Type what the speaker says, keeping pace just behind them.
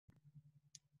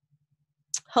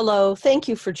Hello, thank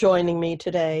you for joining me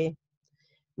today.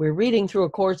 We're reading through A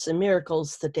Course in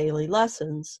Miracles, the daily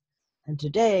lessons, and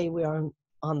today we are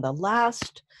on the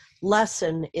last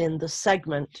lesson in the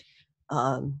segment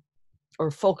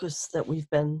or focus that we've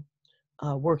been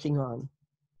working on.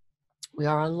 We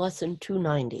are on lesson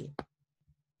 290.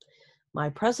 My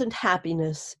present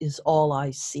happiness is all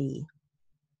I see.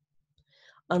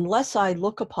 Unless I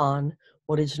look upon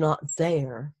what is not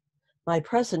there, my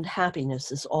present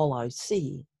happiness is all I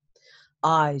see.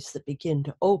 Eyes that begin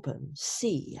to open,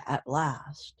 see at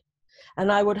last.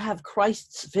 And I would have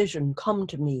Christ's vision come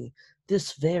to me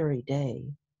this very day.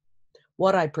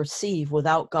 What I perceive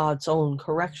without God's own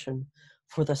correction,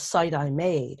 for the sight I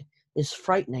made, is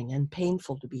frightening and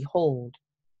painful to behold.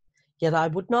 Yet I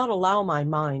would not allow my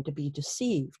mind to be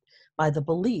deceived by the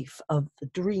belief of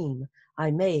the dream I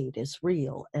made is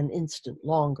real and instant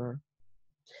longer.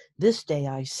 This day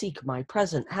I seek my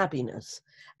present happiness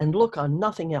and look on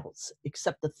nothing else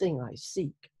except the thing I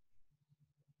seek.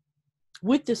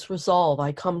 With this resolve,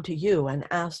 I come to you and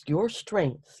ask your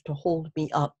strength to hold me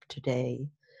up today,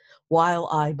 while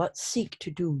I but seek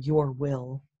to do your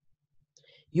will.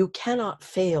 You cannot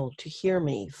fail to hear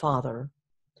me, Father.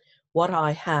 What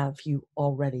I have you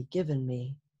already given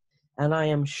me, and I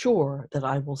am sure that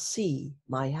I will see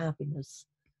my happiness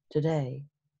today.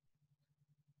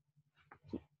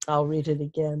 I'll read it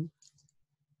again.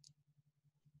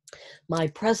 My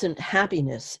present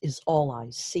happiness is all I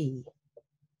see.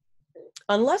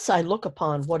 Unless I look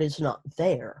upon what is not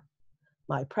there,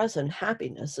 my present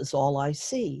happiness is all I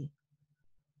see.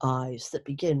 Eyes that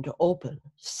begin to open,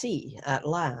 see at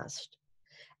last.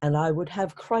 And I would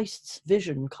have Christ's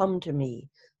vision come to me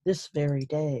this very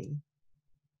day.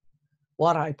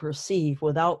 What I perceive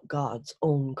without God's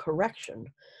own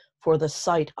correction, for the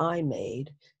sight I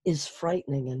made, is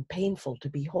frightening and painful to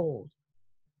behold.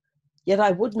 Yet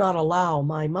I would not allow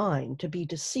my mind to be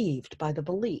deceived by the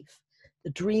belief the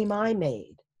dream I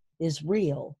made is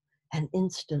real and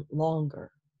instant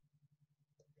longer.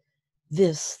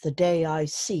 This the day I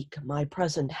seek my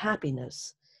present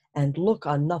happiness and look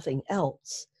on nothing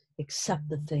else except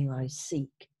the thing I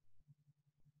seek.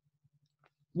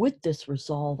 With this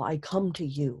resolve I come to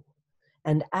you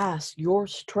and ask your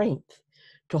strength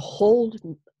to hold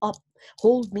me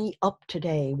up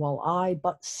today while I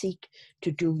but seek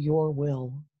to do your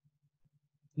will.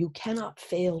 You cannot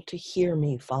fail to hear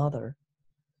me, Father.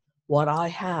 What I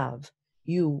have,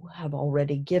 you have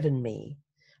already given me,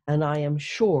 and I am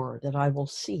sure that I will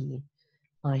see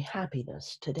my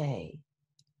happiness today.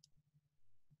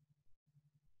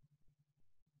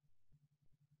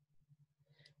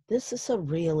 This is a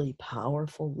really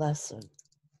powerful lesson.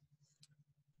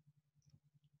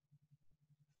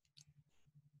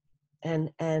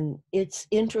 And it's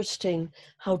interesting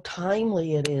how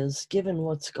timely it is given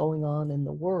what's going on in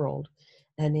the world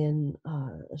and in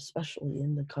especially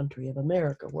in the country of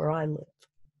America where I live.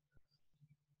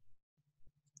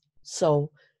 So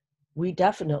we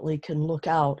definitely can look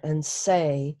out and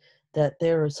say that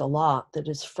there is a lot that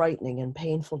is frightening and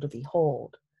painful to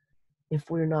behold if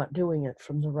we're not doing it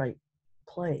from the right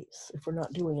place, if we're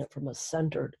not doing it from a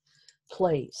centered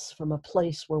place, from a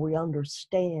place where we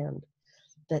understand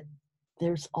that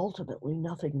there's ultimately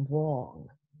nothing wrong,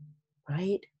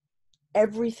 right?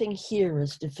 Everything here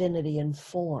is divinity in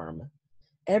form,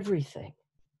 everything.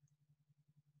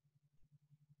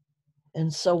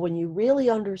 And so when you really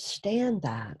understand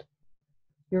that,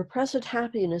 your present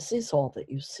happiness is all that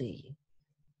you see.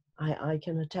 I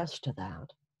can attest to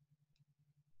that.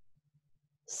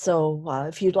 So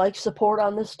if you'd like support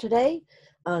on this today,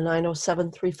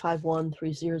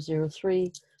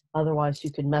 907-351-3003. Otherwise, you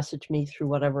can message me through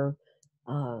whatever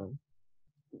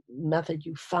method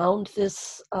you found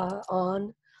this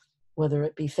on, whether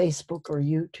it be Facebook or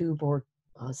YouTube or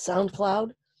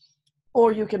SoundCloud,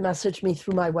 or you can message me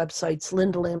through my websites,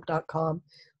 lindalamp.com,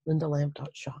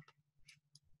 lindalamp.shop.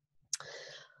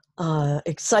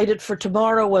 Excited for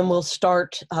tomorrow when we'll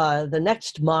start the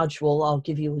next module. I'll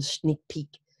give you a sneak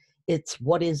peek. It's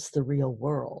What is the Real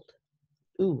World?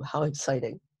 Ooh, how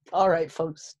exciting. All right,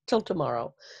 folks, till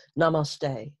tomorrow.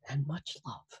 Namaste and much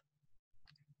love.